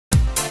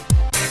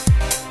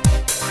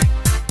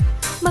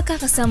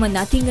Makakasama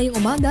natin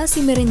ngayong umaga si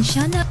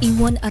Merenciana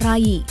Ewon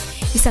Arayi,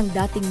 isang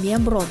dating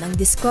miyembro ng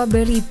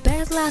Discovery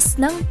Perlas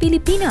ng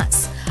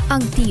Pilipinas,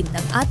 ang team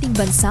ng ating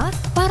bansa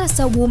para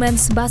sa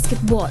women's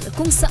basketball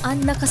kung saan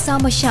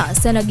nakasama siya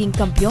sa naging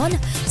kampyon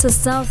sa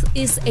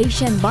Southeast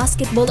Asian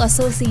Basketball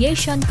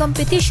Association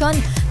Competition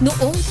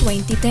noong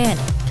 2010.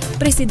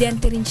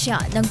 Presidente rin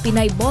siya ng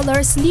Pinay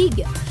Ballers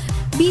League.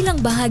 Bilang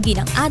bahagi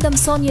ng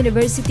Adamson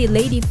University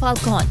Lady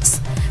Falcons,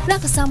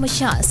 nakasama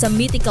siya sa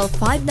Mythical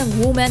 5 ng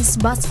women's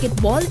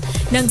basketball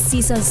ng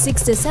season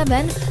 67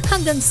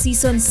 hanggang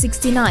season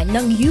 69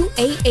 ng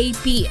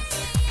UAAP.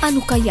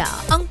 Ano kaya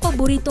ang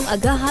paboritong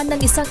agahan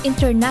ng isang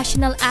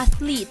international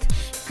athlete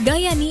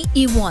gaya ni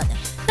Ewon,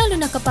 lalo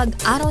na kapag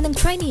araw ng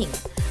training?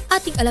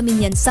 Ating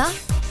alamin yan sa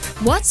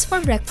What's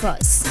for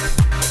Breakfast.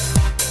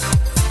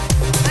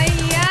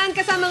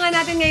 Kasama nga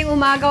natin ngayong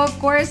umaga, of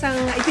course, ang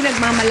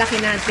ipinagmamalaki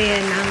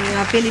natin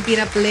ang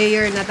Filipina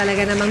player na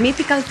talaga namang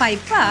Mythical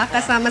 5 pa,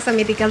 kasama sa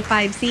Mythical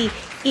 5 si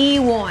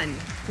Ewon.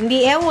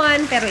 Hindi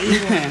Ewon, pero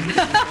Ewon.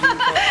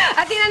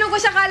 At tinanong ko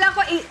siya, akala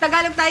ko,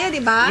 Tagalog tayo, di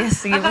ba?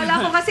 Yes,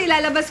 akala ko kasi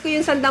lalabas ko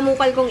yung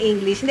sandamukal kong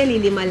English.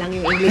 Hindi, lilima lang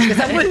yung English ko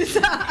sa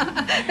bulsa.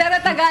 Pero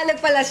Tagalog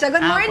pala siya.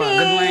 Good morning!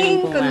 Good morning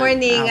po, Good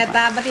morning. At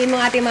batiin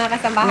mo ating mga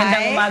kasambahay.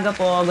 Magandang umaga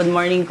po. Good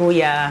morning,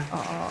 Kuya.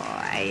 Oo.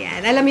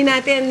 Ayan. Alamin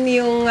natin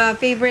yung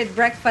favorite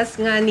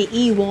breakfast nga ni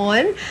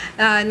Ewon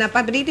na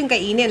paborito yung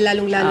kainin,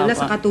 lalong-lalo na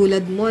sa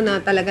katulad mo na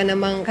talaga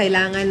namang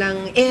kailangan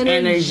ng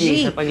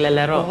energy sa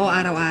paglalaro. Oo,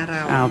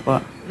 araw-araw. Opo.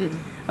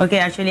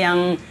 Okay, actually,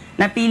 ang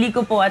napili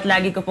ko po at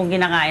lagi ko pong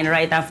kinakain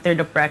right after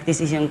the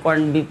practice is yung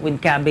corned beef with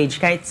cabbage.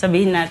 Kahit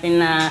sabihin natin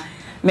na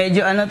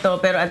medyo ano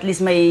to, pero at least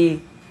may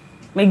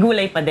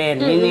gulay pa din.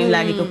 Yun yung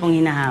lagi ko pong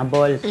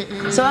hinahabol.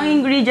 So, ang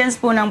ingredients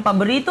po ng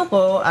paborito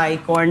ko ay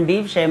corned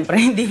beef.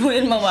 Siyempre, hindi po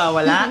yun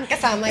mawawala.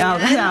 Kasama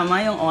yan. Kasama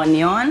yung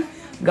onion,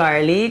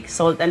 garlic,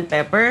 salt and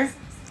pepper.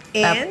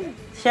 And?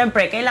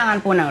 Siyempre,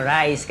 kailangan po ng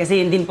rice. Kasi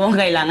yun din po ang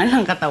kailangan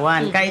ng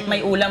katawan. Kahit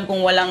may ulam,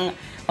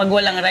 pag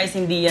walang rice,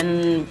 hindi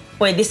yan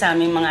pwede sa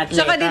aming mga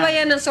atleta. Saka di ba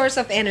yan ang source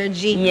of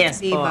energy? Yes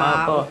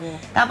diba? po.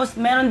 Tapos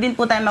meron din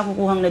po tayong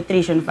makukuhang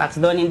nutrition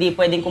facts doon. Hindi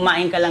pwedeng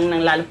kumain ka lang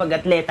ng lalo pag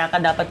atleta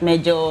ka. Dapat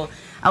medyo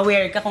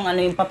aware ka kung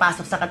ano yung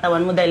papasok sa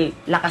katawan mo dahil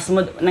lakas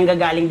mo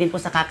nanggagaling din po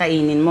sa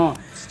kakainin mo.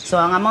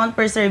 So ang amount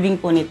per serving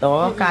po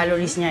nito,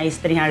 calories niya is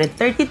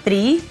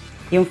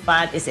 333, yung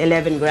fat is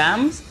 11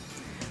 grams,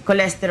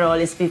 cholesterol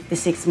is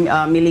 56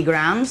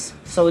 milligrams,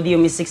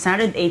 sodium is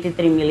 683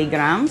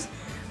 milligrams,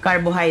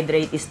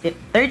 carbohydrate is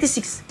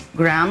 36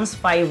 grams,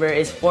 fiber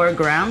is 4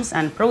 grams,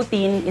 and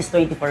protein is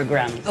 24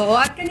 grams. Oo,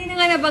 at kanina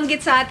nga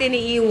nabanggit sa atin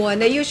ni Ewon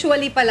na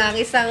usually pa lang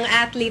isang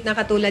athlete na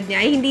katulad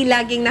niya ay hindi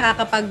laging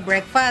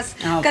nakakapag-breakfast.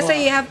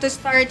 Kasi you have to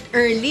start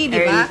early,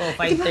 di ba?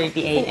 Early po,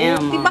 5:30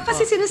 a.m. Di ba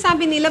kasi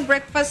sinasabi nila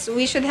breakfast,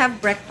 we should have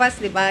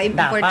breakfast, di ba?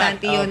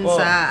 Importante yun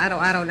sa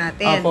araw-araw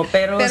natin. Opo,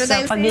 pero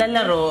sa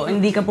paglalaro,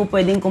 hindi ka po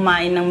pwedeng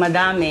kumain ng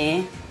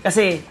madami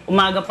kasi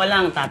umaga pa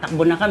lang,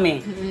 tatakbo na kami.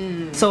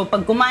 So,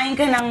 pag kumain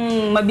ka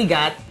ng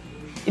mabigat,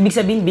 ibig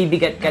sabihin,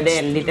 bibigat ka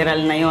din.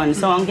 Literal na yon.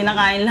 So, ang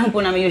kinakain lang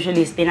po namin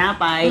usually is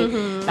tinapay,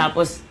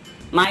 tapos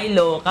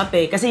Milo,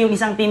 kape. Kasi yung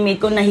isang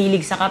teammate ko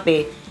nahilig sa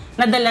kape,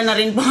 nadala na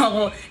rin po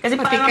ako. Kasi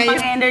parang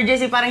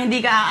pang-energize, parang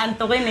hindi ka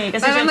aantukin eh.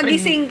 Kasi para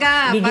magising ka.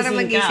 Para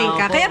magising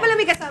ka. Kaya pala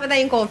may kasama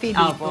tayong coffee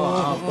dito.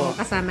 Opo.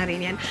 Kasama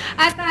rin yan.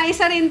 At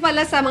isa rin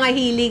pala sa mga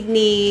hilig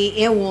ni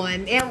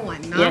Ewon,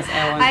 no? Yes,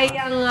 Ewon ay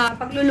ang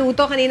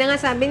pagluluto. Kanina nga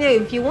sabi niya,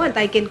 if you want,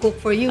 I can cook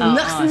for you.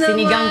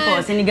 Sinigang po.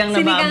 Sinigang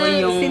na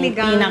baboy yung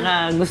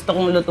pinaka gusto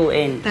kong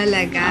lutuin.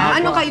 Talaga?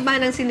 Ano kaiba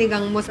ng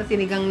sinigang mo sa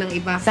sinigang ng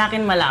iba? Sa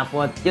akin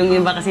malapot. Yung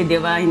iba kasi, di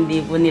ba,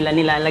 hindi po nila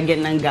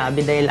nilalagyan ng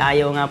gabi dahil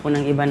ayaw nga po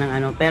ng iba ng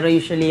ano. Pero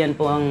usually yan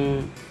po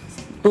ang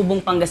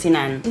tubong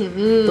Pangasinan,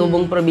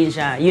 tubong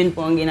probinsya, yun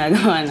po ang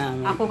ginagawa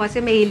namin. Ako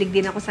kasi mahilig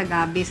din ako sa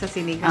gabi, sa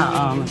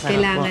sinigang.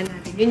 Kailangan po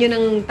natin. Yun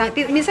ang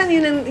minsan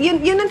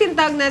yun ang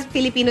tinatawag na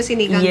Filipino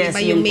sinigang, yes,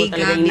 diba? Yung may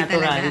gabi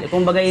natural. talaga.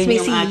 Kung bagay yun may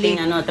yung ating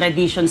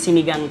tradition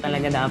sinigang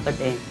talaga dapat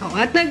eh.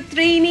 At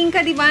nag-training ka,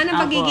 di ba, na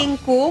pagiging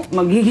cook?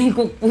 Magiging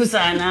cook po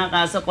sana,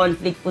 kaso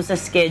conflict po sa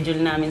schedule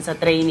namin sa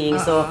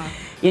training. So,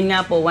 yun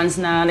nga po,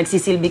 once na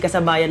nagsisilbi ka sa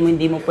bayan mo,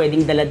 hindi mo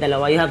pwedeng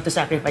dala-dalawa. You have to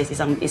sacrifice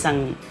isang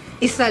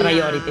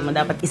priority mo.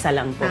 Dapat isa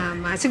lang po.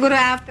 Tama. Siguro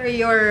after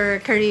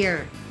your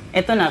career.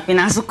 Eto na,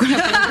 pinasok ko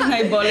na po yung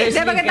Pinay Ballers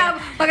League.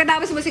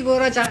 Pagkatapos mo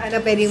siguro, tsaka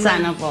pwedeng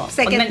sana po.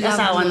 Second pag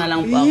nag-asawa na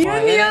lang po ako.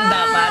 Yun ang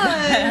dapat.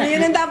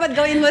 Yun ang dapat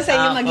gawin mo sa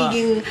iyong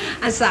magiging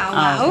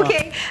asawa.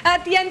 Okay.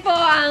 At yan po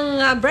ang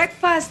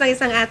breakfast ng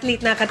isang athlete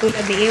na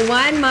katulad ni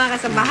Ewon. Mga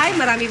kasambahay,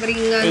 marami pa rin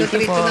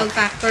nutritional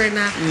factor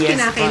na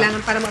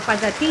kinakailangan para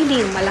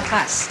mapanatiling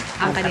malakas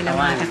ang kanilang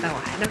mga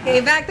katawan. Okay,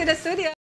 back to the studio.